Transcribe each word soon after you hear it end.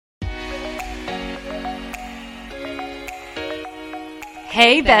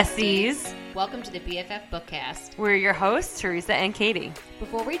Hey, besties. Welcome to the BFF Bookcast. We're your hosts, Teresa and Katie.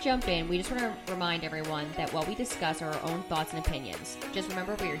 Before we jump in, we just want to remind everyone that while we discuss our own thoughts and opinions, just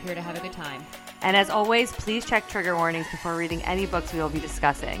remember we are here to have a good time. And as always, please check trigger warnings before reading any books we will be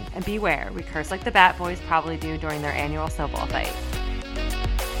discussing. And beware, we curse like the Bat Boys probably do during their annual snowball fight.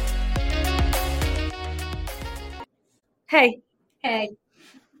 Hey. Hey.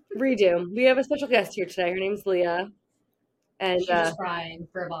 Redo. We have a special guest here today. Her name's Leah. And she was crying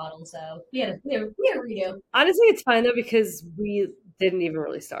for a bottle, so we had a redo. Honestly, it's fine though because we didn't even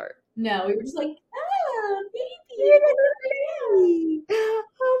really start. No, we were just like, baby.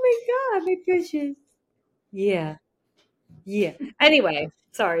 Oh my god, my precious. Yeah. Anyway,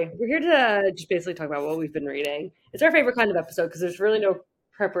 sorry. We're here to just basically talk about what we've been reading. It's our favorite kind of episode because there's really no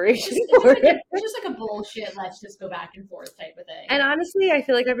preparation for it. It's just like a bullshit, let's just go back and forth type of thing. And honestly, I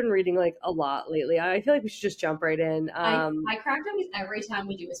feel like I've been reading like a lot lately. I feel like we should just jump right in. I crack up every time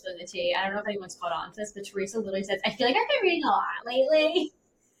we do a spill the tea. I don't know if anyone's caught on to this, but Teresa literally says, I feel like I've been reading a lot lately.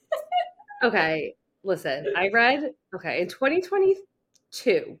 Okay, listen. In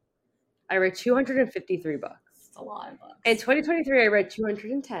 2022, I read 253 books. It's a lot of books. In 2023, I read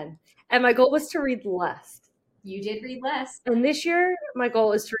 210. And my goal was to read less. You did read less. And this year, my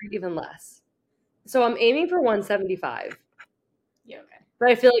goal is to read even less. So I'm aiming for 175. Yeah, okay. But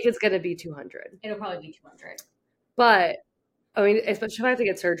I feel like it's going to be 200. It'll probably be 200. But, I mean, especially if I have to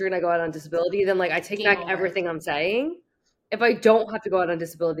get surgery and I go out on disability, then, like, I take back everything I'm saying. If I don't have to go out on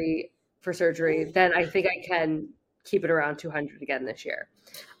disability for surgery, then I think I can keep it around 200 again this year.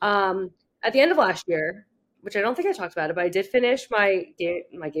 At the end of last year, which I don't think I talked about it, but I did finish my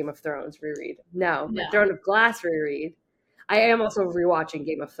Game of Thrones reread. No. Throne of Glass reread. I am also rewatching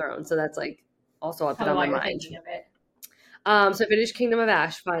Game of Thrones, so that's like also on my mind. Thinking of it. So I finished Kingdom of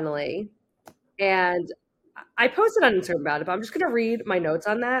Ash finally, and I posted on Instagram about it, but I'm just gonna read my notes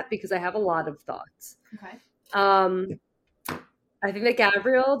on that because I have a lot of thoughts. Okay. I think that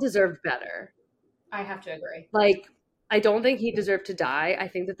Gabriel deserved better. I have to agree. Like, I don't think he deserved to die. I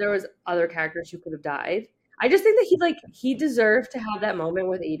think that there was other characters who could have died. I just think that he deserved to have that moment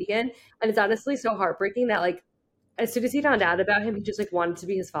with Aedion, and it's honestly so heartbreaking that like as soon as he found out about him, he just like wanted to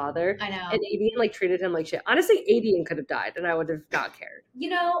be his father. I know. And Aedion like treated him like shit. Honestly, Aedion could have died, and I would have not cared. You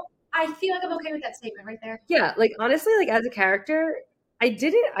know, I feel like I'm okay with that statement right there. Yeah, like honestly, like as a character, I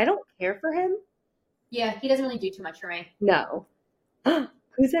don't care for him. Yeah, he doesn't really do too much for me. No.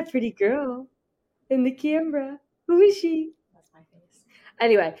 Who's that pretty girl in the camera? Who is she? That's my face.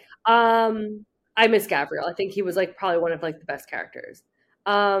 Anyway, I miss Gabriel. I think he was like probably one of like the best characters.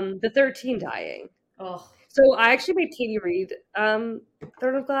 The 13 dying. Oh. So I actually made Katie read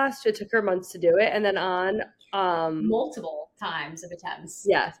Throne of Glass. It took her months to do it, and then on multiple times of attempts.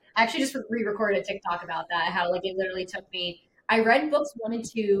 Yes. I actually just re-recorded a TikTok about that. How like it literally took me. I read books 1 and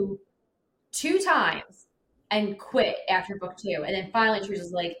 2 2 times and quit after book 2, and then finally she was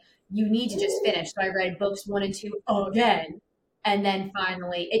just like, "You need to just finish." So I read books 1 and 2 again. And then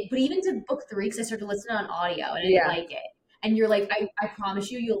finally, but even to book 3, because I started to listen on audio and I didn't like it. And you're like, I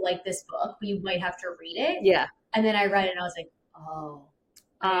promise you'll like this book, but you might have to read it. Yeah. And then I read it and I was like, oh.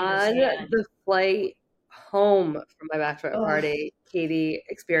 On the flight home from my bachelorette party, Katie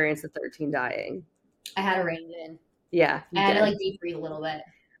experienced the 13 dying. I had to rein it in. Yeah. I had to like deep breathe a little bit.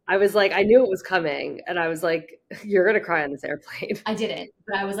 I was like, I knew it was coming. And I was like, you're going to cry on this airplane. I didn't,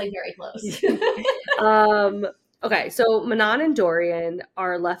 but I was like very close. Okay, so Manon and Dorian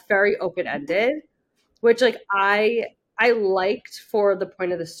are left very open-ended, which like I liked for the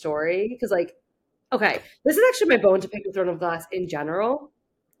point of the story because like, okay, this is actually my bone to pick with Throne of Glass in general.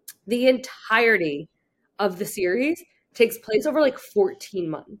 The entirety of the series takes place over like 14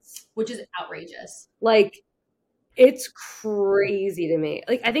 months, which is outrageous. Like, it's crazy to me.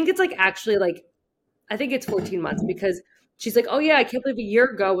 Like, I think it's like actually like, I think it's 14 months because she's like, oh yeah, I can't believe a year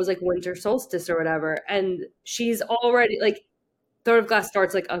ago was like winter solstice or whatever. And she's already like, Throne of Glass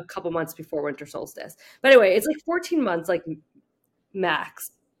starts like a couple months before winter solstice. But anyway, it's like 14 months, like max,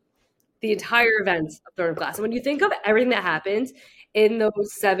 the entire events of Throne of Glass. And when you think of everything that happens in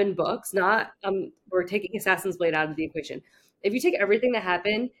those 7 books, not, we're taking Assassin's Blade out of the equation. If you take everything that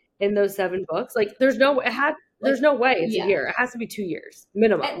happened in those 7 books, like there's no way it's a year. It has to be 2 years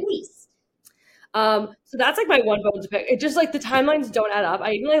minimum. At least. So that's like my one bone to pick. It just like the timelines don't add up.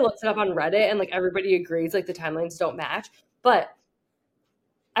 I even like looked it up on Reddit and like everybody agrees like the timelines don't match. But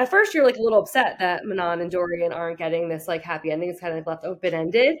at first you're like a little upset that Manon and Dorian aren't getting this like happy ending. It's kind of like left open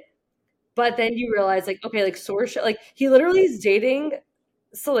ended. But then you realize like, okay, like Sorsha, like he literally is dating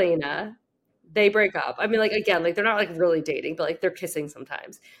Selena. They break up. I mean, like again, like they're not like really dating, but like they're kissing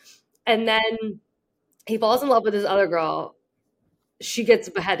sometimes. And then he falls in love with this other girl. she gets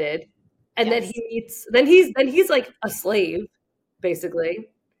beheaded, and Yes. then he's like a slave, basically.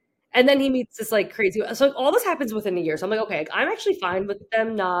 And then he meets this like crazy. So all this happens within a year. So I'm like, okay, I'm actually fine with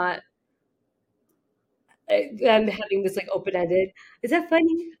them not them having this like open ended. Is that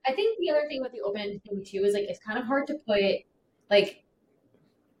funny? I think the other thing with the open ended thing too is like it's kind of hard to put like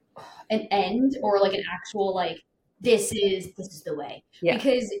an end or like an actual like this is the way,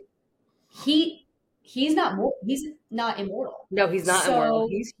 because he's not immortal. No, he's not immortal.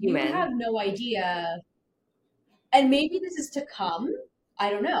 He's human. You have no idea, and maybe this is to come. I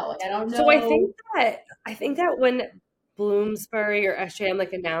don't know. Like, I don't know. So I think that when Bloomsbury or SJM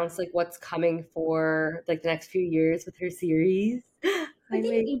like announced like what's coming for like the next few years with her series, hi my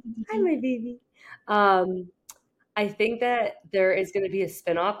baby. I think that there is going to be a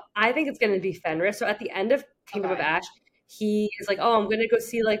spinoff. I think it's going to be Fenris. So at the end of Kingdom of Ash, he is like, "Oh, I'm going to go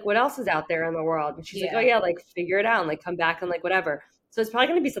see like what else is out there in the world," and she's like, "Oh yeah, like figure it out and like come back and like whatever." So it's probably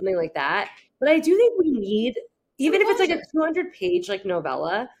going to be something like that. But I do think we need, even if it's like a 200-page like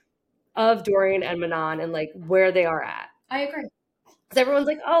novella of Dorian and Manon and like where they are at. I agree. Because everyone's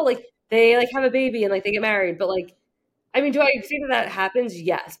like, oh, like they like have a baby and like they get married, but like, I mean, do I see that happens?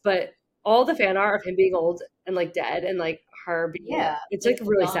 Yes, but all the fan art of him being old and like dead and like her being, it's like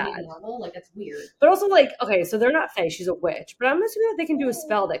really sad. Normal. Like that's weird. But also like, okay, so they're not fae, she's a witch, but I'm assuming that they can do a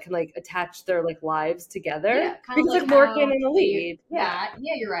spell that can like attach their like lives together. Yeah, because like Lorcan and the lead. Yeah,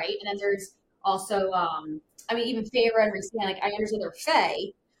 you're right. And then there's also, I mean, even Feyre and Rhysand, like I understand they're fae,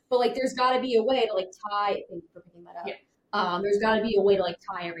 but like there's got to be a way to like tie. Thank you for picking that up. Yeah. There's got to be a way to like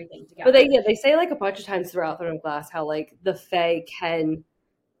tie everything together. But they say like a bunch of times throughout Throne of Glass how like the fae can,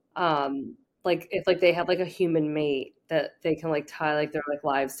 like if like they have like a human mate that they can like tie like their like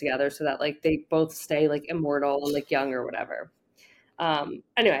lives together so that like they both stay like immortal and like young or whatever.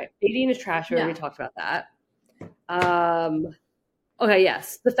 Anyway, 18 is trash. We already talked about that. Okay,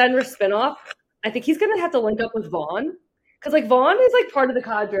 yes, the Fenris spinoff. I think he's gonna have to link up with Vaughn because like Vaughn is like part of the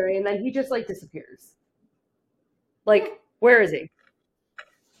cadre and then he just like disappears. Like, where is he?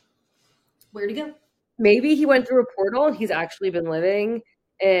 Where'd he go? Maybe he went through a portal and he's actually been living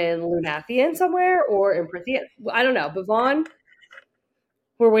in Lunathian somewhere or in Prithian. I don't know. But Vaughn,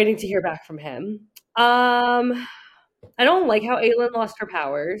 we're waiting to hear back from him. I don't like how Aelin lost her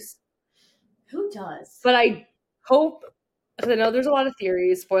powers. Who does? But I hope, because I know there's a lot of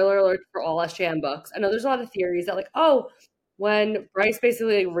theories, spoiler alert for all SJM books, I know there's a lot of theories that like, oh, when Bryce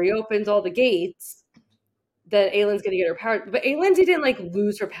basically like, reopens all the gates, then Aelin's going to get her power. But Aelin didn't like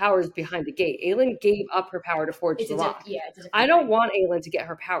lose her powers behind the gate. Aelin gave up her power to forge the lock. I don't want Aelin to get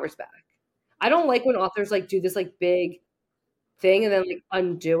her powers back. I don't like when authors like do this like big thing and then like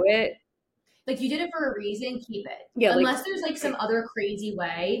undo it. Like you did it for a reason, keep it. Yeah, unless like, there's like some other crazy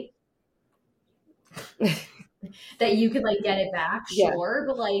way that you could like get it back, sure.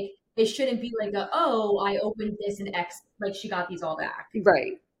 But like it shouldn't be like I opened this and X, like she got these all back.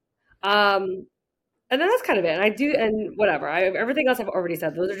 Right. And then that's kind of it. And I do, and whatever. Everything else I've already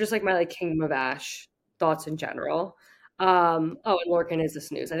said. Those are just like my like Kingdom of Ash thoughts in general. And Lorcan is a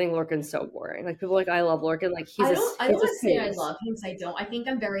snooze. I think Lorcan's so boring. Like people are like, I love Lorcan. Like I don't want to say I love him because I don't. I think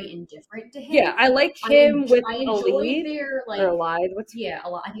I'm very indifferent to him. Yeah, I like him with I enjoy their like Allied. I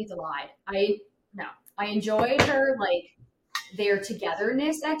think it's Allied. I enjoyed her like their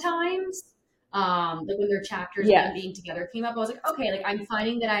togetherness at times. Like when their chapters of them being together came up, I was like, okay, like I'm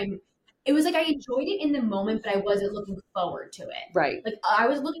finding that it was like I enjoyed it in the moment, but I wasn't looking forward to it. Right. Like I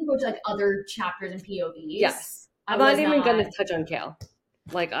was looking forward to like other chapters and POVs. Yes. I'm not even going to touch on Kale.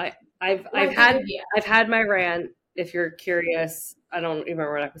 Like I've had my rant. If you're curious, I don't even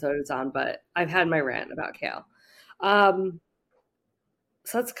remember what episode it's on, but I've had my rant about Kale. So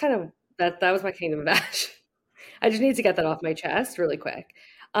that's kind of that was my Kingdom of Ash. I just need to get that off my chest really quick.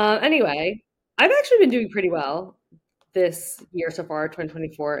 Anyway, I've actually been doing pretty well this year so far,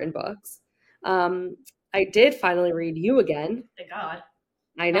 2024, in books. I did finally read You Again. Thank God.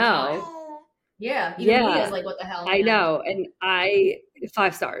 I know. Yeah. Leah's like, what the hell? Man? I know. And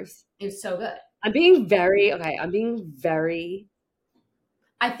 5 stars. It was so good. I'm being very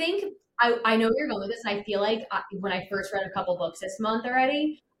I think I know where you're going with this, and I feel like when I first read a couple books this month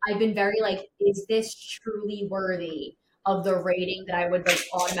already, I've been very like, is this truly worthy of the rating that I would like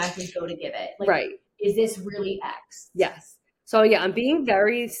automatically go to give it? Like, right. Is this really X? Yes. So yeah, I'm being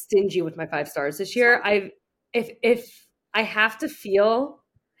very stingy with my 5 stars this year. If I have to feel,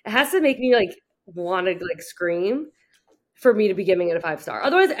 it has to make me like want to like scream for me to be giving it a 5 star.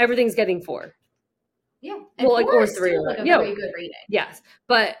 Otherwise, everything's getting 4. Yeah. And well, like, or it's 3. still, like, a yeah, very good rating. Yes.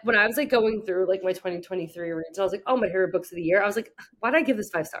 But when I was like going through like my 2023 reads, I was like, oh, my favorite books of the year. I was like, why did I give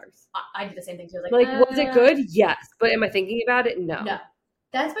this 5 stars? I did the same thing too. I was Like, was it good? Yes. But am I thinking about it? No. No.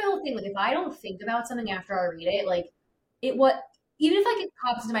 That's my whole thing. Like, if I don't think about something after I read it, like, even if like it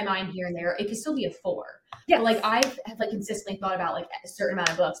pops into my mind here and there, it could still be a 4. Yeah. But like I have like consistently thought about like a certain amount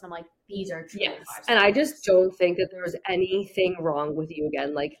of books, and I'm like, these are truly 5 stars. And I just don't think that there was anything wrong with You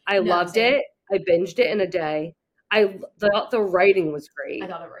Again. Like, I loved same. it. I binged it in a day. I thought the writing was great. I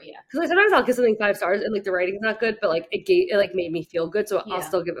thought it was, yeah. Because like sometimes I'll give something 5 stars and like the writing's not good, but like it like made me feel good, so I'll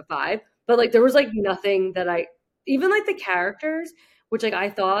still give it 5. But like there was like nothing that even like the characters, which like I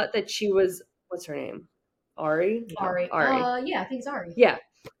thought that she was, what's her name? Ari. Yeah, I think it's Ari. Yeah.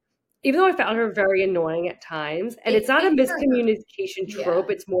 Even though I found her very annoying at times, and it's not a miscommunication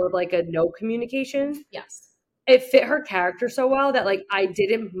trope, it's more of like a no communication. Yes. It fit her character so well that like I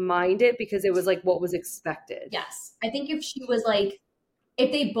didn't mind it because it was like what was expected. Yes. I think if she was like,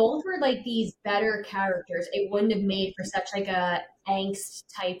 if they both were like these better characters, it wouldn't have made for such like a angst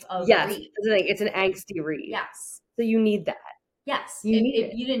type of read. That's the thing. It's an angsty read. Yes. So you need that. Yes.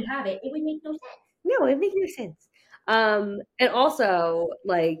 If you didn't have it, it would make no sense. No, it makes no sense. And also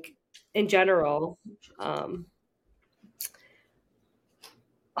like in general, what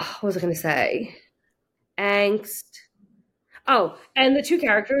was I going to say? Angst. Oh, and the 2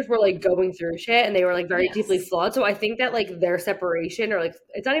 characters were like going through shit and they were like very deeply flawed. So I think that like their separation, or like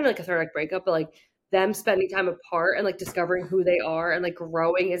it's not even like a third act breakup, but like them spending time apart and like discovering who they are and like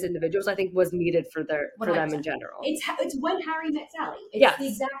growing as individuals, I think was needed for them in general. It's when Harry met Sally. It's the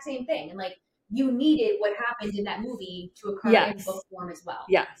exact same thing. And like you needed what happened in that movie to occur in book form as well.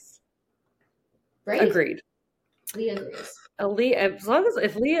 Yes. Right? Agreed. Leah agrees.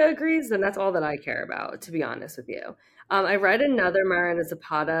 If Leah agrees, then that's all that I care about, to be honest with you. I read another Mariana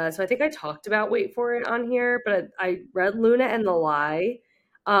Zapata, so I think I talked about Wait For It on here, but I read Luna and the Lie.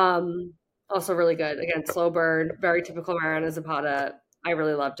 Also really good. Again, slow burn, very typical Mariana Zapata. I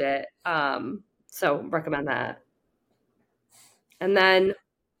really loved it. So recommend that. And then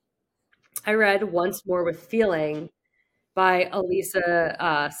I read Once More with Feeling by Elisa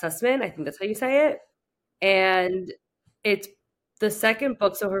Sussman. I think that's how you say it. And it's the second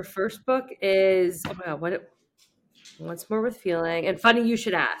book. So her first book is, Once More with Feeling, and Funny You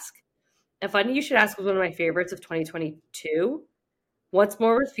Should Ask. And Funny You Should Ask was one of my favorites of 2022. Once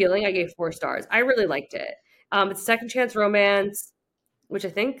More with Feeling, I gave 4 stars. I really liked it. It's second chance romance, which I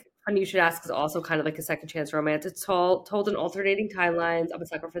think Funny You Should Ask is also kind of like a second chance romance. It's told in alternating timelines. I'm a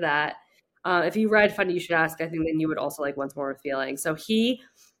sucker for that. If you read Funny You Should Ask, I think then you would also like Once More with Feeling. So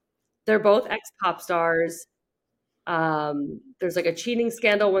they're both ex-pop stars. There's like a cheating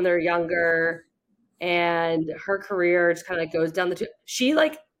scandal when they're younger, and her career just kind of goes down she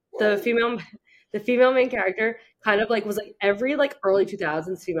like the female main character kind of like was like every like early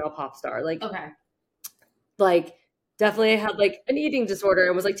 2000s female pop star. Like, okay. Like definitely had like an eating disorder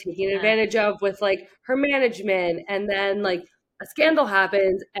and was like taken advantage of with like her management, and then like a scandal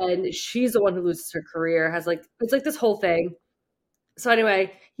happens and she's the one who loses her career, it's like this whole thing. So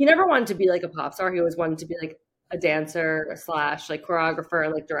anyway, he never wanted to be like a pop star. He always wanted to be like a dancer / like choreographer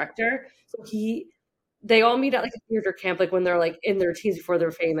and like director. So they all meet at like a theater camp, like when they're like in their teens before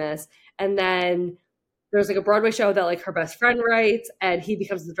they're famous. And then there's like a Broadway show that like her best friend writes, and he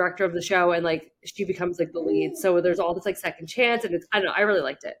becomes the director of the show, and like she becomes like the lead. So there's all this like second chance, and I don't know, I really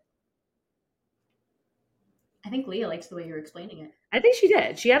liked it. I think Leah likes the way you're explaining it. I think she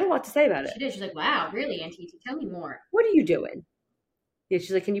did. She had a lot to say about it. She did. She's like, wow, really, Auntie? Tell me more. What are you doing? Yeah,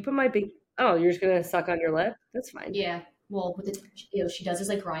 she's like, can you put my big... Oh, you're just going to suck on your lip? That's fine. Yeah. Well, she does this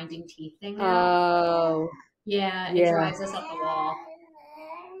like grinding teeth thing now. Oh. Yeah, it drives us up the wall.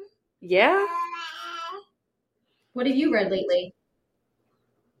 Yeah? What have you read lately?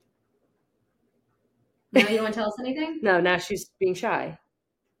 Now you don't want to tell us anything? No, now she's being shy.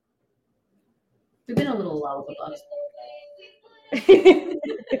 We've been a little low with the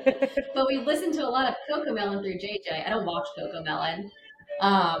books. But we've listened to a lot of Cocomelon through JJ. I don't watch Cocomelon.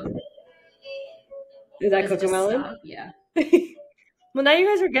 Is that Cocomelon? Yeah. Well, now you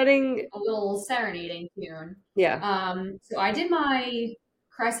guys are getting a little serenading tune. Yeah. So I did my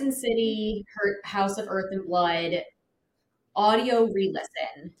Crescent City House of Earth and Blood audio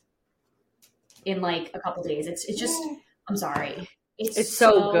re-listen in like a couple days. It's just, I'm sorry. It's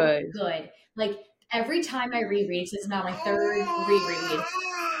so good. Like every time I reread, so it's now my third reread,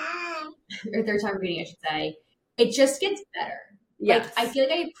 or third time reading, I should say, it just gets better. Yes. Like, I feel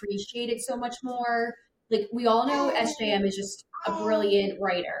like I appreciate it so much more. Like, we all know SJM is just a brilliant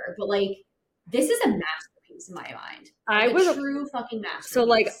writer, but like, this is a masterpiece. masterpiece in my mind. I Like, was a true fucking masterpiece. so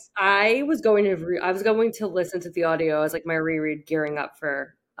like I was going to listen to the audio as like my reread gearing up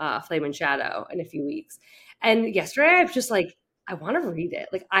for Flame and Shadow in a few weeks. And yesterday I was just like, I want to read it.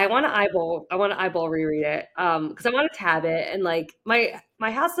 Like I want to eyeball reread it. Because I want to tab it, and like my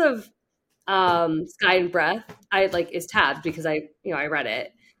House of Sky and Breath I like is tabbed because I read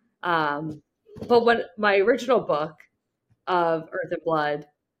it. But when my original book of Earth and Blood,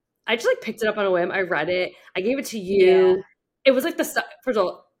 I just like picked it up on a whim. I read it. I gave it to you. Yeah. It was like first of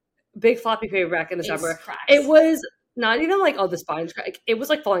all, big floppy paperback in the summer. Cracks. It was not even like, oh, the spine's cracked. It was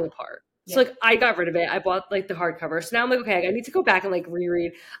like falling apart. Yeah. So like I got rid of it. I bought like the hardcover. So now I'm like, okay, I need to go back and like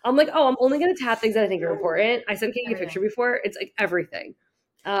reread. I'm like, oh, I'm only gonna tap things that I think are important. I sent Katie a picture before. It's like everything.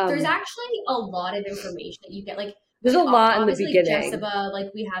 There's actually a lot of information that you get. Like there's a lot in the beginning. Like Jessica, like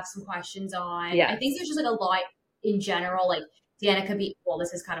we have some questions on. Yeah. I think there's just like a lot in general. Like Danica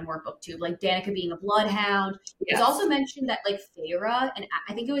this is kind of more booktube. Like Danica being a bloodhound. Yes. It's also mentioned that like Feyre and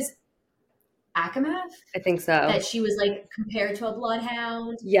I think it was Akamath. I think so. That she was like compared to a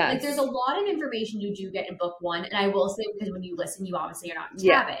bloodhound. Yes. Like there's a lot of information you do get in book one, and I will say because when you listen, you obviously are not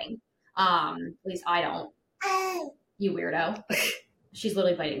tabbing. At least I don't. You weirdo. She's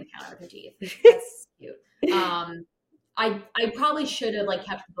literally biting the counter with her teeth. That's cute. I probably should have like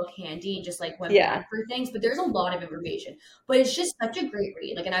kept the book handy and just like went back for things, but there's a lot of information. But it's just such a great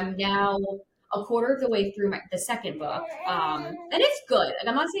read. Like, and I'm now a quarter of the way through the second book, and it's good. Like,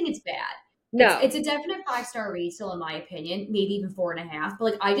 I'm not saying it's bad. No, it's a definite 5-star read still in my opinion, maybe even 4.5. But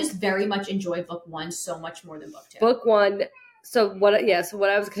like, I just very much enjoy book one so much more than book two. Book one. So what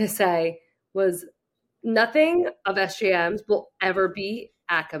I was gonna say was nothing of SJM's will ever be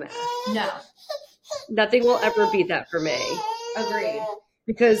Akamath. No. Nothing will ever beat that for me. Agreed.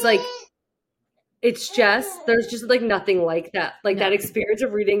 Because like it's just there's just like nothing like that. Like that experience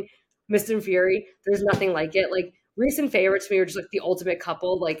of reading Mist and Fury, there's nothing like it. Like Reese and Feyre to me are just like the ultimate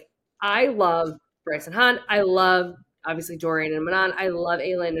couple. Like I love Bryce and Hunt. I love obviously Dorian and Manon. I love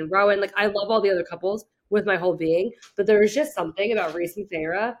Aelin and Rowan. Like I love all the other couples with my whole being. But there's just something about Reese and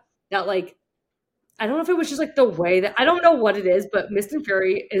Feyre that like I don't know if it was just like the way that I don't know what it is, but Mist and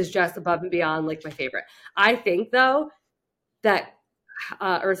Fury is just above and beyond like my favorite. I think though that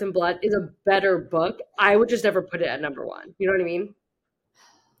Earth and Blood is a better book. I would just never put it at number one. You know what I mean?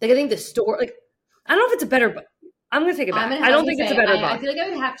 Like I think the story, like I don't know if it's a better book. I'm gonna take it back. I don't think it's a better book. I feel like I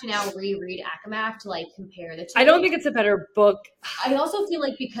would have to now reread Akamath to like compare the two. I don't think it's a better book. I also feel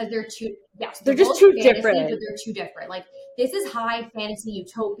like because they're two, they're just too fantasy, different. But they're too different. Like this is high fantasy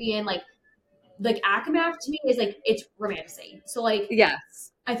utopian. Like Akamath to me is like it's romantasy. So like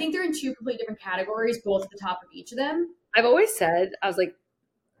yes, I think they're in two completely different categories, both at the top of each of them. I've always said I was like,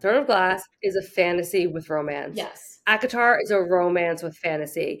 Throne of Glass is a fantasy with romance. Yes. ACOTAR is a romance with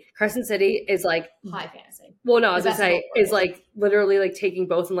fantasy. Crescent City is like high fantasy. Well, no, I was gonna say is like literally like taking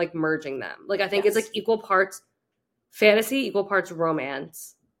both and like merging them. Like I think it's like equal parts fantasy, equal parts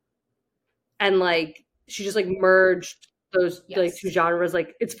romance, and like she just like merged those like two genres.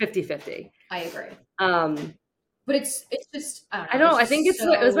 Like it's 50-50. I agree. But it's just I don't know. I don't know. I think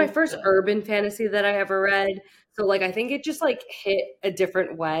it was my first urban fantasy that I ever read. So like I think it just like hit a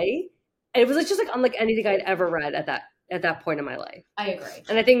different way. And it was like just like unlike anything I'd ever read at that point in my life. I agree.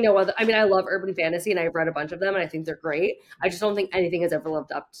 And I think no other I mean I love urban fantasy and I've read a bunch of them and I think they're great. I just don't think anything has ever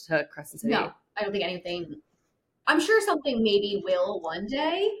lived up to Crescent City. No, I don't think anything. I'm sure something maybe will one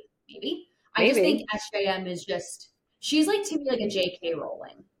day. Maybe. I just think SJM is just she's like to me like a JK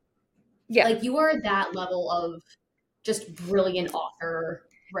Rowling. Yeah. Like you are that level of just brilliant author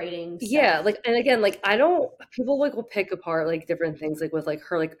writing stuff. Yeah, like and again, like I don't people like will pick apart like different things like with like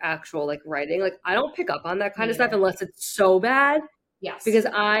her like actual like writing. Like I don't pick up on that kind of stuff unless it's so bad. Yes. Because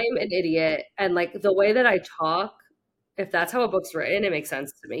I'm an idiot and like the way that I talk, if that's how a book's written, it makes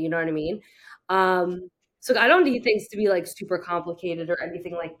sense to me. You know what I mean? So I don't need things to be like super complicated or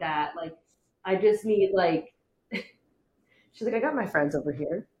anything like that. Like I just need like she's like, I got my friends over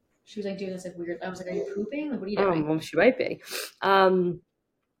here. She was like doing this like weird. I was like, are you pooping? Like what are you doing? Well, she might be.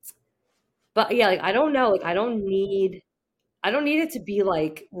 But yeah, like I don't know, like I don't need it to be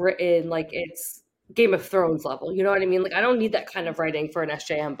like written like it's Game of Thrones level. You know what I mean? Like I don't need that kind of writing for an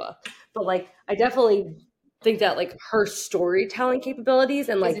SJM book. But like I definitely think that like her storytelling capabilities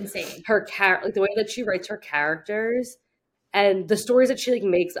and like her like the way that she writes her characters and the stories that she like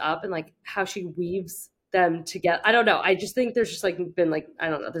makes up and like how she weaves them together. I don't know. I just think there's just like been like I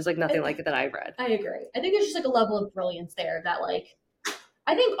don't know. There's like nothing like it that I've read. I agree. I think there's just like a level of brilliance there that like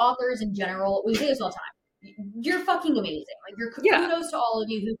I think authors in general, we say this all the time. You're fucking amazing. Like kudos to all of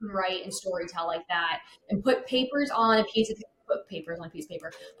you who can write and storytell like that and put papers on a piece of put papers on a piece of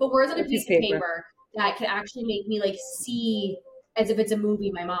paper. Put words on a piece of paper that can actually make me like see as if it's a movie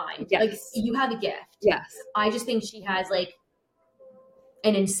in my mind. Yes. Like you have a gift. Yes. I just think she has like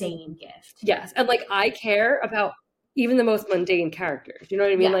an insane gift. Yes. And like I care about even the most mundane characters. You know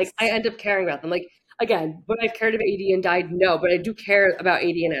what I mean? Yes. Like I end up caring about them. Like again, would I have cared if Adian died? No, but I do care about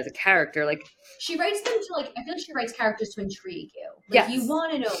Adian as a character. Like she writes them to like I feel like she writes characters to intrigue you. Like you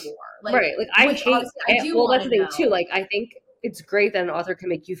want to know more. Like, right. Like I hate I do well that's the thing know. too. Like I think it's great that an author can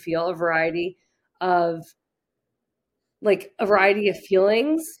make you feel a variety of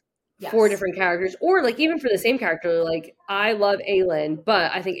feelings for different characters, or like even for the same character. Like I love Aelin,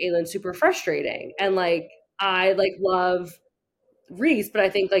 but I think Aelin's super frustrating, and like I like love Reese, but I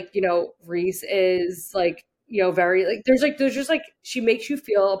think like Reese is like very like there's just like she makes you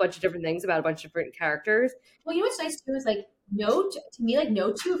feel a bunch of different things about a bunch of different characters. Well, what's nice too is like no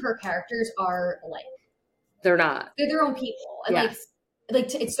two of her characters are alike. They're not. They're their own people, and like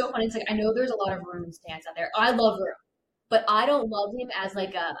it's so funny. It's like I know there's a lot of Rune stands out there. I love Rune, but I don't love him as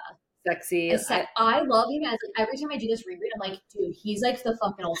like a sexy. I love him as like every time I do this reread, I'm like, dude, he's like the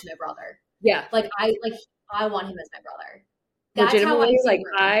fucking ultimate brother. Yeah, like I want him as my brother. That's legitimately, like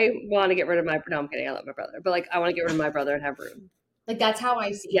Rune. I want to get rid of my. No, I'm kidding. I love my brother, but like I want to get rid of my brother and have Rune. Like that's how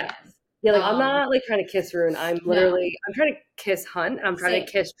I see him. Yeah, like I'm not like trying to kiss Rune. I'm literally I'm trying to kiss Hunt. And I'm trying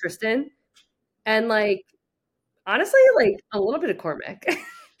to kiss Tristan, and like honestly, like a little bit of Cormac.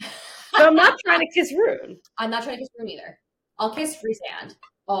 But I'm not trying to kiss Rune. I'm not trying to kiss Rune either. I'll kiss Freesand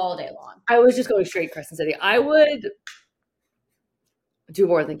all day long. I was just going straight Crescent City. I would do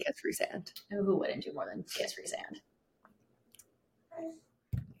more than kiss Freesand. Who wouldn't do more than kiss Freesand?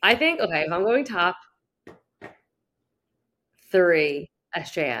 I think, okay, if I'm going top 3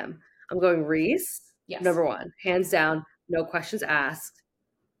 SJM, I'm going Reese, number 1. Hands down, no questions asked.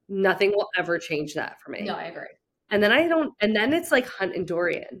 Nothing will ever change that for me. No, I agree. And then then it's like Hunt and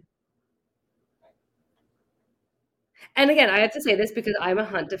Dorian. And again, I have to say this because I'm a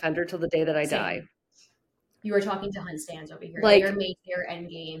Hunt defender till the day that I die. You were talking to Hunt stands over here. Like, they're made their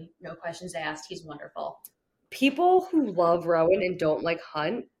endgame, no questions asked. He's wonderful. People who love Rowan and don't like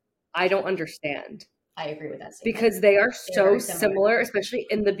Hunt, I don't understand. I agree with that statement. Because they are so similar, especially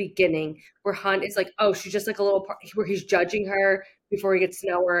in the beginning, where Hunt is like, oh, she's just like a little part, where he's judging her before he gets to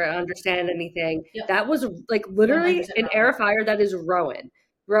know her and understand anything. Yep. That was like literally in Air of Fire, that is Rowan.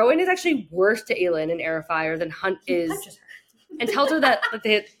 Rowan is actually worse to Aelin in Air of Fire than Hunt is. And tells her that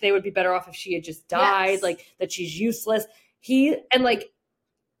they would be better off if she had just died, like that she's useless. He's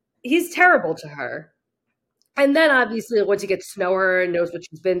terrible to her. And then obviously once you get to know her and knows what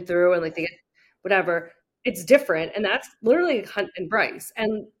she's been through and like they get whatever, it's different. And that's literally Hunt and Bryce.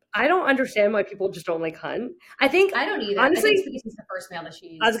 And I don't understand why people just don't like Hunt. I don't either. Honestly, I think it's because he's the first male that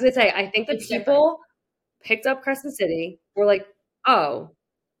she's. I was gonna say, I think that people picked up Crescent City were like, oh,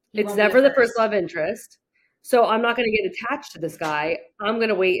 it's never the first love interest. So I'm not going to get attached to this guy. I'm going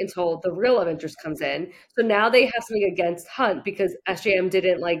to wait until the real love interest comes in. So now they have something against Hunt because SJM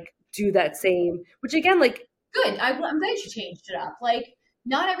didn't like do that same, which again, like. Good. I'm glad you changed it up. Like,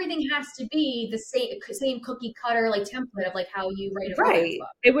 not everything has to be the same cookie cutter like template of like how you write a right. Book.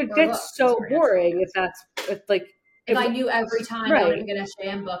 It would get so boring if I knew every time I would get a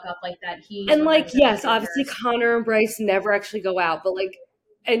SJM book up like that. And like, yes, obviously Connor and Bryce never actually go out, but like,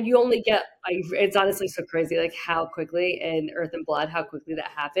 and you only get, it's honestly so crazy, like how quickly in Earth and Blood, how quickly that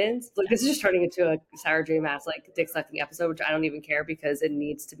happens. Like this is just turning into a Sarah J. Maas like dick sucking episode, which I don't even care because it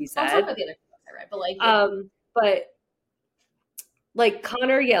needs to be said. I'll talk about the other books I read, but like, but like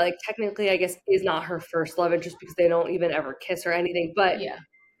Connor, like technically, I guess is not her first love interest because they don't even ever kiss or anything. But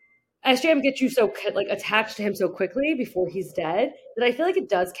SJM gets you so like attached to him so quickly before he's dead that I feel like it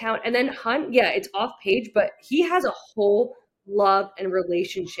does count. And then Hunt, it's off page, but he has a whole love and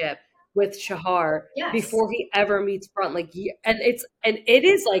relationship with Shahar before he ever meets Brunt. Like, and it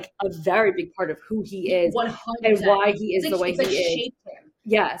is like a very big part of who he is 100%. And why he is the way he is. Shaped him.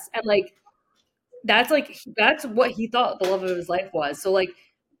 Yes, and like that's what he thought the love of his life was. So like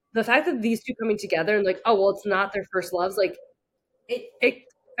the fact that these two coming together and like, oh well, it's not their first loves. Like it kind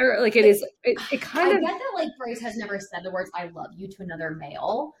of. I get that like Bryce has never said the words "I love you" to another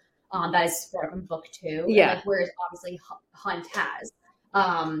male. That is from book 2. Yeah. And, like, whereas obviously Hunt has.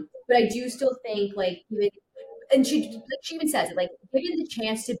 But I do still think like and she even says it, like given the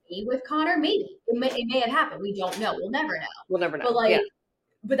chance to be with Connor, maybe it may have happened. We don't know. We'll never know. But like,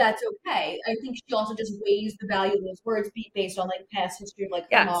 but that's okay. I think she also just weighs the value of those words based on like past history of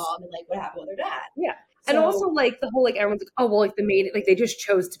like her mom and like what happened with her dad. Yeah. So, and also like the whole like everyone's like, oh well, like the mate, like they just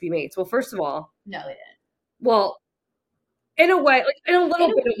chose to be mates. Well, first of all, no, they didn't. Well, in a way, like in a little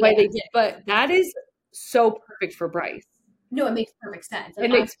bit of way they did, but that is so perfect for Bryce No, it makes perfect sense. Like,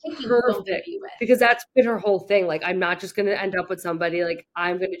 It makes perfect because that's been her whole thing. Like, I'm not just going to end up with somebody. Like,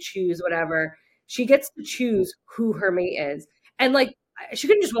 I'm going to choose whatever. She gets to choose who her mate is. And, like, she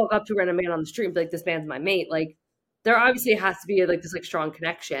couldn't just walk up to a random man on the street and be like, this man's my mate. Like, there obviously has to be, like, this, like, strong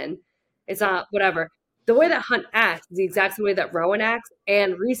connection. It's not whatever. The way that Hunt acts is the exact same way that Rowan acts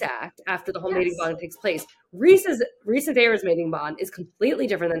and Reese act after the whole mating bond takes place. Reese and Feyre's mating bond is completely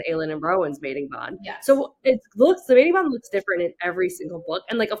different than Aelin and Rowan's mating bond. Yes. So the mating bond looks different in every single book.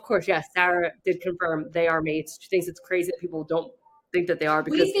 And, like, of course, yes, Sarah did confirm they are mates. She thinks it's crazy that people don't think that they are.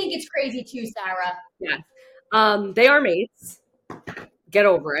 Because we think it's crazy too, Sarah. Yeah. They are mates. Get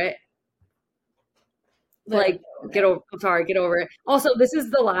over it. Like, get over it. Also, this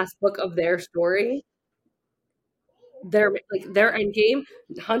is the last book of their story. Their end game.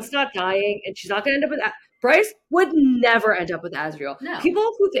 Hunt's not dying, and she's not going to end up with Bryce would never end up with Azriel. No. People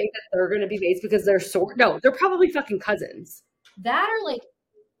who think that they're going to be mates because they're they're probably fucking cousins. That are like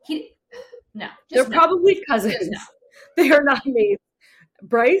they're probably cousins. They are not mates.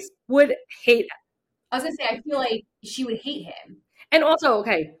 Bryce would hate. I was gonna say, I feel like she would hate him. And also,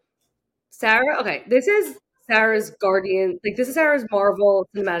 Sarah. Okay, this is Sarah's Guardian. Like, this is Sarah's Marvel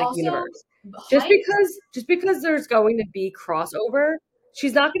Cinematic Universe. Just because there's going to be crossover,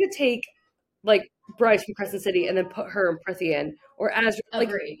 she's not going to take, like, Bryce from Crescent City and then put her in Prithian or Azriel. Like,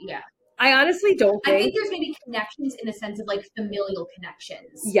 agreed, yeah. I honestly don't think. I think there's maybe connections in the sense of, like, familial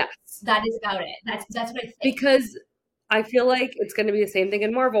connections. Yes. That is about it. That's what I think. Because I feel like it's going to be the same thing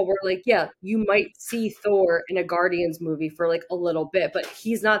in Marvel where, like, yeah, you might see Thor in a Guardians movie for, like, a little bit, but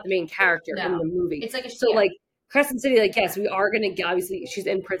he's not the main character in the movie. It's like like, Crescent City, like, yes, we are going to get, obviously, she's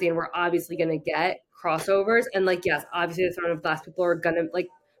in Prithian, we're obviously going to get crossovers, and, like, yes, obviously the Throne of Glass people are going to, like,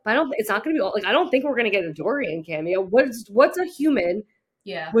 but it's not going to be all, like, I don't think we're going to get a Dorian cameo. What's a human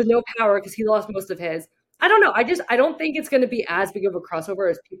with no power because he lost most of his? I don't know. I don't think it's going to be as big of a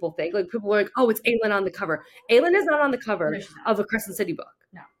crossover as people think. Like, people are like, oh, it's Aelin on the cover. Aelin is not on the cover of a Crescent City book.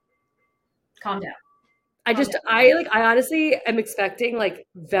 No. Calm down. I honestly am expecting, like,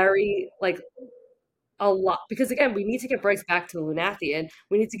 very, like, a lot, because again, we need to get Bryce back to Lunathian.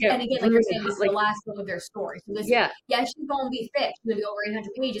 We need to get, and again, like you're saying, this is the last book of their story. So this, she's going to be thick. She's going to be over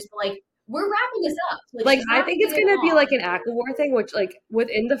 800 pages, but, like, we're wrapping this up. Like I think it's going to be like an Aquawar thing, which, like,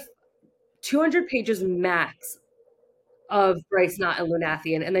 within the 200 pages max of Bryce not in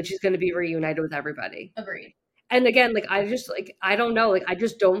Lunathian, and then she's going to be reunited with everybody. Agreed. And again, like, I don't know, like, I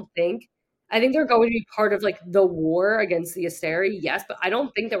just don't think. I think they're going to be part of, like, the war against the Asteri, yes, but I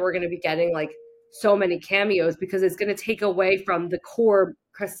don't think that we're going to be getting, like, so many cameos because it's going to take away from the core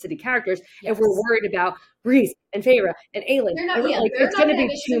Crescent City characters if we're worried about Reese and Feyre and Aelin. It's going to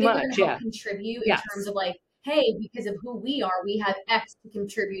be too much. Contribute in terms of, like, hey, because of who we are, we have X to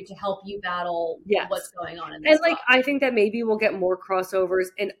contribute to help you battle what's going on in this book. I think that maybe we'll get more crossovers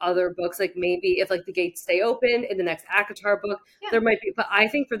in other books. Like, maybe if, like, the gates stay open in the next ACOTAR book, there might be. But I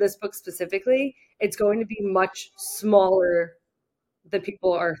think for this book specifically, it's going to be much smaller than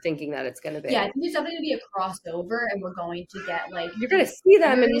people are thinking that it's going to be. Yeah, I think there's definitely going to be a crossover, and we're going to get, like, you're going to see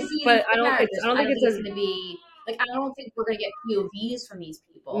them, but I don't think it's going to be. Like, I don't think we're going to get POVs from these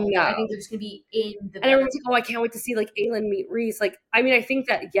people. No. I think they're just going to be in the... And everyone's like, oh, I can't wait to see, like, Aelin meet Reese. Like, I mean, I think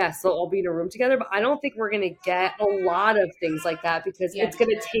that, yes, they'll all be in a room together, but I don't think we're going to get a lot of things like that because it's going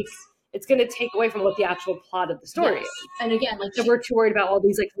to take away from what the actual plot of the story is. And again, like... So we're too worried about all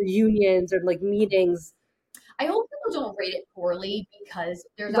these, like, reunions or, like, meetings. I hope people don't rate it poorly because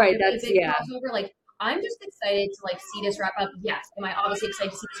there's not going to be a big crossover. Like, I'm just excited to, like, see this wrap up. Yes, am I obviously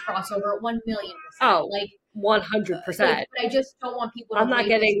excited to see this crossover? 1,000,000%. Oh, like, 100%. But I just don't want people to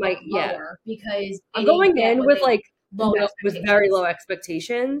lower because I'm going in with, like, with very low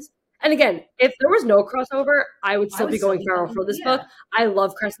expectations. And again, if there was no crossover, I would still be going feral for this book. I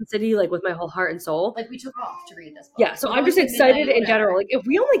love Crescent City, like, with my whole heart and soul. Like, we took off to read this book. Yeah, so I'm just excited in general. Like, if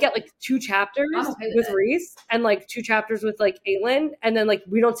we only get, like, 2 chapters with Reese and, like, 2 chapters with, like, Aelin, and then, like,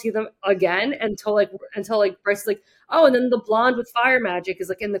 we don't see them again until Bryce is like, oh, and then the blonde with fire magic is,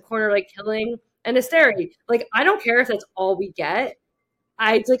 like, in the corner, like, killing an Asteri. Like, I don't care if that's all we get.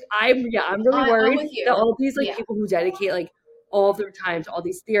 I'm really worried that all these, like, people who dedicate, like, all of their time to all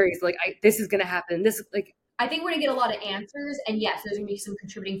these theories, like, this is going to happen. This, like, I think we're gonna get a lot of answers, and yes, there's gonna be some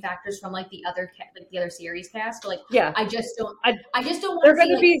contributing factors from, like, the other series cast. But, like, I just don't want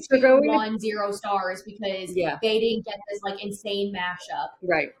to see, like, 1-0 stars because they didn't get this, like, insane mashup.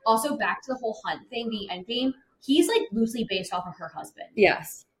 Right. Also, back to the whole Hunt thing, the Endgame. He's, like, loosely based off of her husband.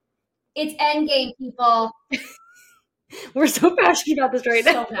 Yes. It's Endgame, people. We're so passionate about this right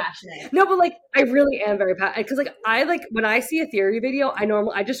now. So passionate. No, but, like, I really am very passionate because, like, when I see a theory video,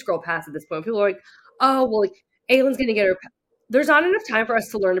 I just scroll past at this point. People are like, oh, well, like, Aelin's gonna get her there's not enough time for us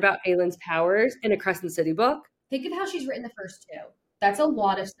to learn about Aylin's powers in a Crescent City book. Think of how she's written the first two. That's a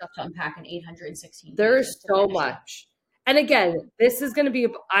lot of stuff to unpack in 816 There's so much. And again, this is going to be,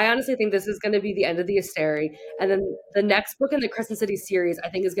 I honestly think this is going to be the end of the Asteri. And then the next book in the Crescent City series, I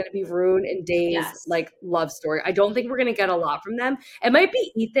think, is going to be Rune and Day's like love story. I don't think we're going to get a lot from them. It might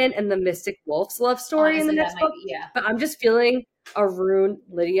be Ethan and the Mystic Wolf's love story in the next book. But I'm just feeling a Rune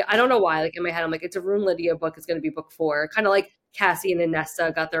Lydia. I don't know why. Like in my head, I'm like, it's a Rune Lydia book. It's going to be book 4. Kind of like Cassie and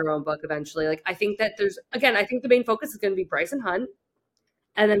Nesta got their own book eventually. Like I think that I think the main focus is going to be Bryce and Hunt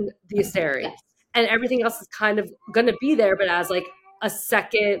and then the Asteri. Yes. And everything else is kind of going to be there, but as like a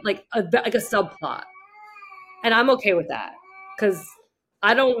second, like a subplot. And I'm okay with that because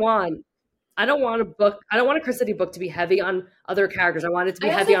I don't want a book. I don't want a Chris City book to be heavy on other characters. I want it to be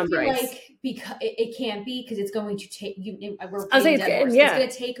heavy on Bryce. Like because it can't be because it's going to take you. It's going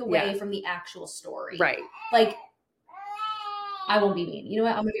to take away from the actual story, right? Like I won't be mean. You know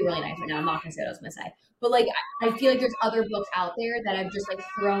what? I'm going to be really nice right now. I'm not going to say what I was going to say. But, like, I feel like there's other books out there that I've just, like,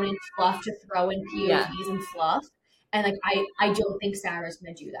 thrown in fluff to throw in POVs and fluff. And, like, I don't think Sarah's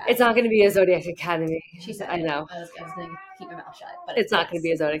going to do that. It's not going to be a Zodiac Academy. She said I know. I was going to keep my mouth shut. But it's not going to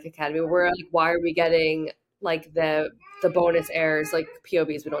be a Zodiac Academy. We're like, why are we getting, like, the bonus heirs, like,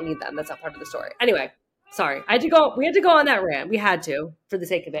 POVs? We don't need them. That's not part of the story. Anyway, sorry. We had to go on that rant. We had to, for the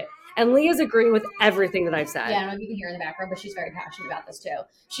sake of it. And Leah's agreeing with everything that I've said. Yeah, I don't know if you can hear in the background, but she's very passionate about this too.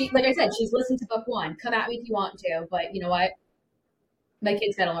 She, like I said, she's listened to book 1. Come at me if you want to, but you know what? My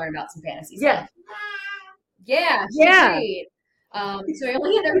kid's got to learn about some fantasy stuff. Yeah. Agreed. So I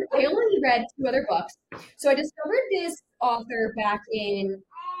only read 2 other books. So I discovered this author back in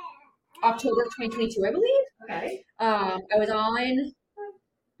October of 2022, I believe. Okay. I was on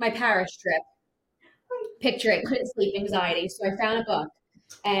my Paris trip. Picture it, couldn't sleep, anxiety. So I found a book.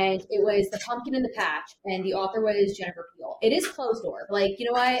 And it was The Pumpkin in the Patch, and the author was Jennifer Peel. It is closed door. But, like, you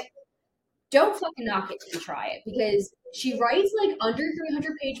know what? Don't fucking knock it till you try it. Because she writes, like, under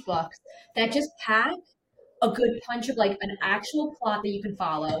 300-page books that just pack a good punch of, like, an actual plot that you can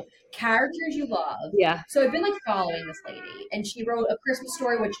follow, characters you love. Yeah. So I've been, like, following this lady. And she wrote A Christmas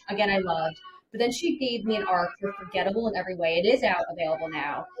Story, which, again, I loved. But then she gave me an arc for Forgettable in Every Way. It is available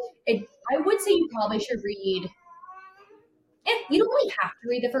now. I would say you probably should read... you don't really have to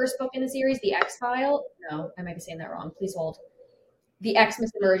read the first book in the series, The X-File. No, I might be saying that wrong. Please hold. The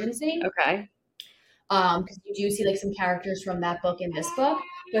Xmas Emergency. Okay. Because you do see like some characters from that book in this book.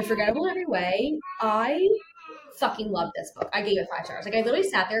 But Forgettable in Every Way, I fucking love this book. I gave it 5 stars. Like I literally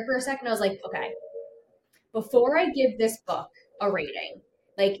sat there for a second. I was like, okay, before I give this book a rating,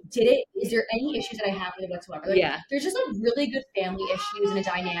 like, is there any issues that I have with it whatsoever? Like, there's just like really good family issues and a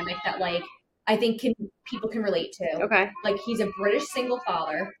dynamic that like I think people can relate to. Okay. Like, he's a British single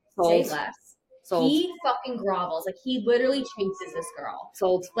father. Sold. Say less. Sold. He fucking grovels. Like, he literally chases this girl.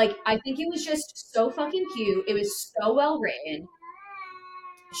 Sold. Like, I think it was just so fucking cute. It was so well written.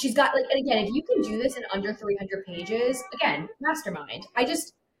 She's got, like, and again, if you can do this in under 300 pages, again, mastermind. I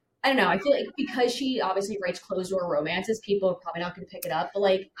don't know. I feel like because she obviously writes closed door romances, people are probably not going to pick it up. But,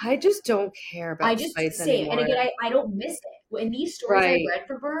 like, I just don't care about Spice anymore. And again, I don't miss it. In these stories I read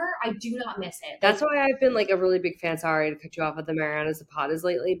from her, I do not miss it. That's why I've been like a really big fan. Sorry to cut you off with the Mariana Zapatas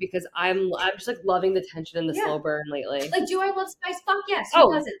lately because I'm just like loving the tension and the slow burn lately. Like, do I love Spice? Fuck yes.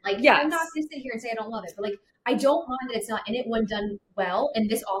 Who doesn't? Like, I'm not going to sit here and say I don't love it, but like, I don't mind that it's not in it when done well. And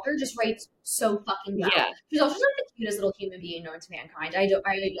this author just writes so fucking well. Yeah. She's also just like the cutest little human being known to mankind. I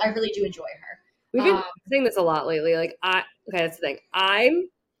really do enjoy her. We've been saying this a lot lately. Like, that's the thing. I'm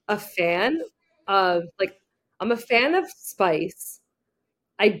a fan of Spice.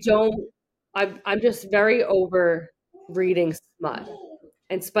 I'm just very over reading smut.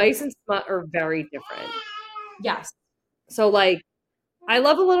 And Spice and smut are very different. Yes. So, like, I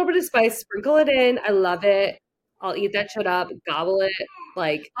love a little bit of Spice. Sprinkle it in. I love it. I'll eat that shit up. Gobble it.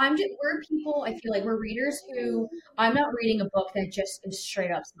 Like, we're people, I feel like we're readers who, I'm not reading a book that just is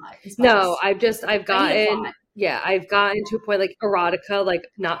straight up smut. No, I've gotten to a point, like, erotica, like,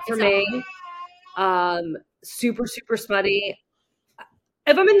 not for me. Super, super smutty.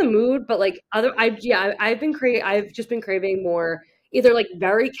 If I'm in the mood, but like I've just been craving more either like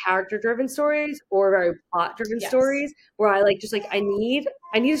very character driven stories or very plot driven stories where I like just like I need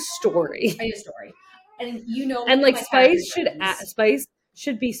a story. I need a story, and you know, and like Spice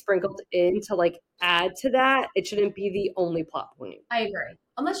should be sprinkled in to like add to that. It shouldn't be the only plot point. I agree.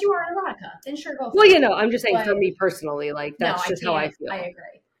 Unless you are an erotica, then sure go. Well, I'm just saying for me personally, like that's just how I feel. I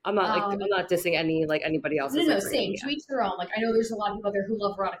agree. I'm not I'm not dissing anybody else. No, same. To each their own. Like, I know there's a lot of people out there who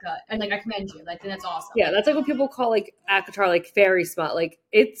love erotica, and like I commend you. Like, that's awesome. Yeah, that's like what people call like ACOTAR, like fairy smut. Like,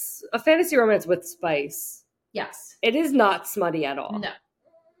 it's a fantasy romance with spice. Yes. It is not smutty at all.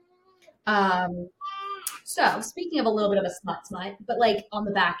 No. So speaking of a little bit of a smut, but like on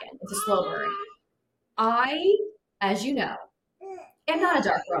the back end, it's a slow burn. I, as you know, am not a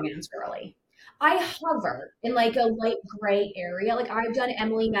dark romance girly. I hover in like a light gray area. Like I've done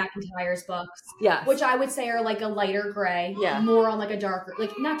Emily McIntyre's books, which I would say are like a lighter gray, more on like a darker,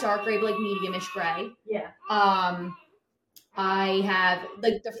 like not dark gray, but like medium-ish gray. Yeah. I have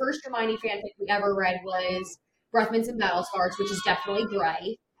like the first Hermione fanfic we ever read was Breathmints and Battle Scars, which is definitely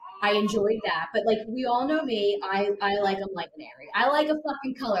gray. I enjoyed that, but like we all know me, I like them light and airy. I like a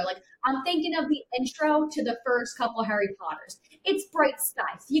fucking color. Like I'm thinking of the intro to the first couple Harry Potters. It's bright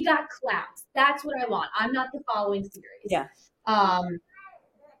skies. You got clouds. That's what I want. I'm not the following series. Yeah.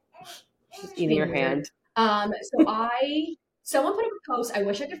 She's eating her hand. Someone put up a post. I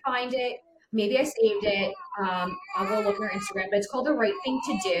wish I could find it. Maybe I saved it. I'll go look on her Instagram, but it's called The Right Thing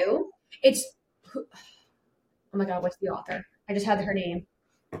to Do. Oh my God, what's the author? I just had her name.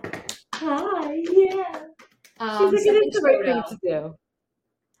 Hi, yeah. She's like, it is the right thing to do.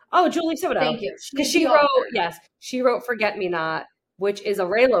 Oh, Julie Soto. Thank you. Because she wrote Forget Me Not, which is a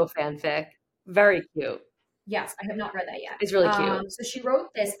Raylo fanfic. Very cute. Yes, I have not read that yet. It's really cute. So she wrote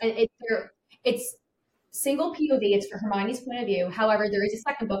this, and it's single POV. It's for Hermione's point of view. However, there is a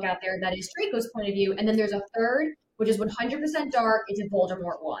second book out there that is Draco's point of view, and then there's a third, which is 100% dark. It's a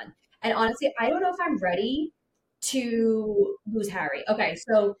Voldemort one. And honestly, I don't know if I'm ready to lose Harry. Okay,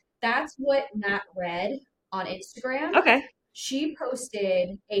 so that's what Nat read on Instagram. Okay. She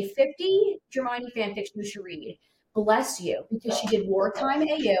posted a 50 Hermione fanfiction you should read. Bless you, because she did Wartime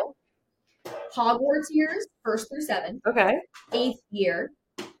AU, Hogwarts years, 1st through 7th. Okay. 8th year,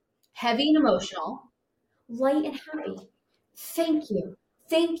 heavy and emotional, light and happy. Thank you.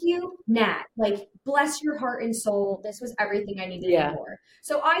 Thank you, Nat. Like, bless your heart and soul. This was everything I needed and more.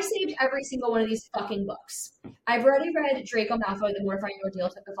 So I saved every single one of these fucking books. I've already read Draco Malfoy, The Mortifying Ordeal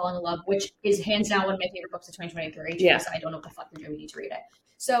of Falling in Love, which is hands down one of my favorite books of 2023. Yeah. So I don't know what the fuck you're doing. We need to read it.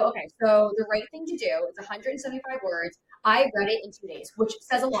 So The Right Thing to Do. It's 175 words. I read it in 2 days, which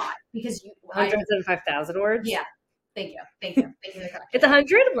says a lot because 175,000 words? Yeah. Thank you. Thank you. Thank you for the correction. It's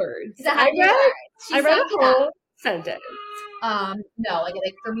 100 words. It's 100 words. I read a whole sentence. No, like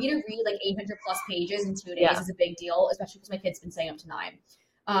for me to read like 800 plus pages in 2 days is a big deal, especially because my kid's been staying up to 9.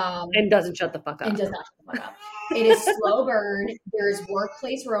 And doesn't shut the fuck up. And does not shut the fuck up. It is slow burn. There's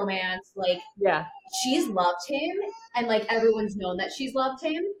workplace romance. Like, she's loved him, and like everyone's known that she's loved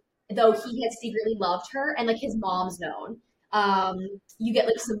him, though he has secretly loved her, and like his mom's known. You get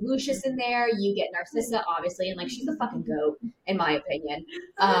like some Lucius in there. You get Narcissa, obviously, and like she's the fucking goat, in my opinion.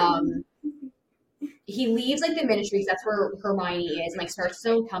 He leaves like the ministries, that's where Hermione is, and like starts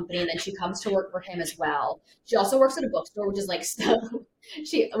his own company, and then she comes to work for him as well. She also works at a bookstore, which is like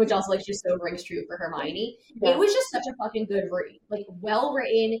which also like just so rings true for Hermione. It was just such a fucking good read, like well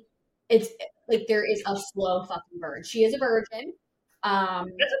written. It's like there is a slow fucking burn. She is a virgin.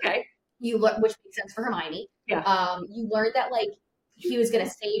 That's okay. Which makes sense for Hermione. Yeah. You learned that like he was gonna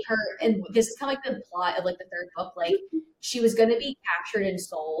save her, and this is kind of like the plot of like the third book. Like she was gonna be captured and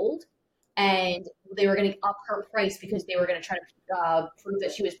sold. And they were going to up her price because they were going to try to prove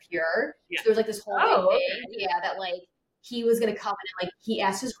that she was pure. Yeah. So there was like this whole thing, that like he was going to come in and like he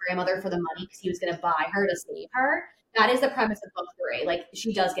asked his grandmother for the money because he was going to buy her to save her. That is the premise of book 3. Like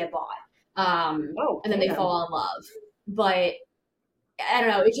she does get bought, and then they fall in love. But I don't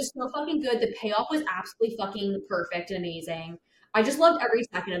know, it's just so fucking good. The payoff was absolutely fucking perfect and amazing. I just loved every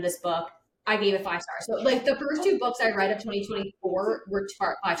second of this book. I gave it 5 stars. So like the first 2 books I read of 2024 were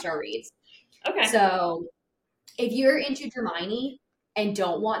 5-star reads. Okay. So if you're into Hermione and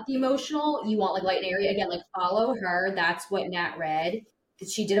don't want the emotional, you want like light and airy, again, like follow her. That's what Nat read.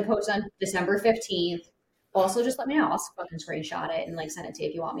 She did a post on December 15th. Also, just let me know. I'll fucking screenshot it and like send it to you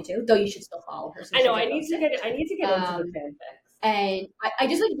if you want me to. Though you should still follow her. So I know. I need to get into the fanfics. And I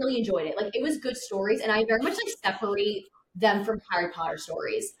just like really enjoyed it. Like it was good stories, and I very much like separate them from Harry Potter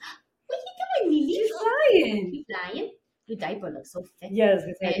stories. What are you doing, Lily? She's flying. She's flying. Your diaper looks so thick. Yes,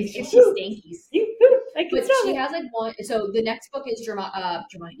 she's stinkies. But she has like one. So the next book is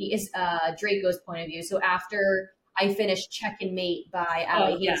Draco's point of view. So after I finished Check and Mate by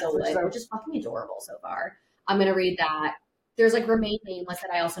Allie Hazelwood, which is fucking adorable so far, I'm gonna read that. There's like Remain Nameless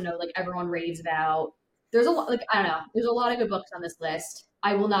that I also know like everyone raves about. There's a lot, like I don't know. There's a lot of good books on this list.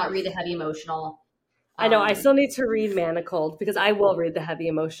 I will not read the heavy emotional. I know. I still need to read Manacled because I will read the heavy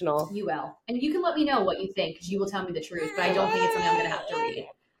emotional. You will. And you can let me know what you think because you will tell me the truth. But I don't think it's something I'm going to have to read.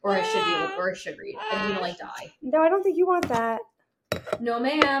 Or I should read. I'm going to like die. No, I don't think you want that. No,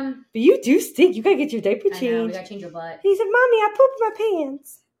 ma'am. But you do stink. You got to get your diaper changed. I know. We got to change your butt. He said, Mommy, I pooped my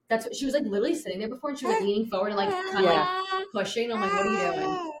pants. that's what she was like literally sitting there before, and she was like leaning forward and like kind of like pushing. I'm like, what are you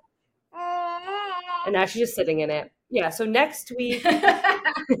doing? And now she's just sitting in it. Yeah. So next week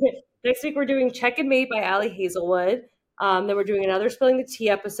we're doing Check and Mate by Allie Hazelwood. Then we're doing another Spilling the Tea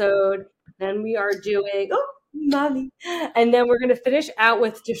episode. Then we are doing mommy. And then we're going to finish out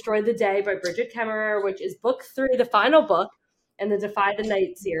with Destroy the Day by Bridget Kemmerer, which is book 3, the final book in the Defy the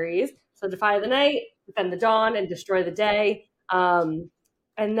Night series. So Defy the Night, Defend the Dawn, and Destroy the Day. And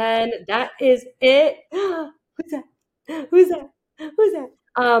then that is it. Who's that?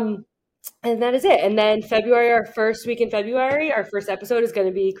 And that is it. And then February, our first week in February, our first episode is going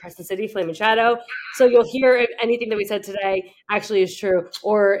to be Crescent City, Flame and Shadow. So you'll hear if anything that we said today actually is true,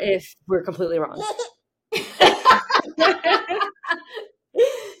 or if we're completely wrong. Yay!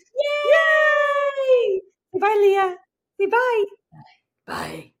 Say bye, Leah. Say bye.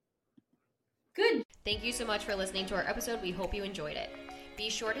 Bye. Good. Thank you so much for listening to our episode. We hope you enjoyed it. Be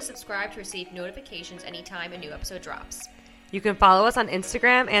sure to subscribe to receive notifications anytime a new episode drops. You can follow us on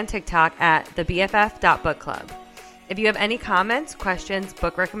Instagram and TikTok at thebff.bookclub. If you have any comments, questions,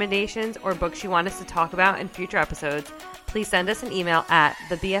 book recommendations, or books you want us to talk about in future episodes, please send us an email at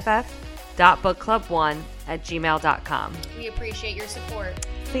thebff.bookclub1@gmail.com. We appreciate your support.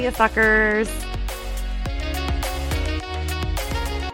 See ya, suckers.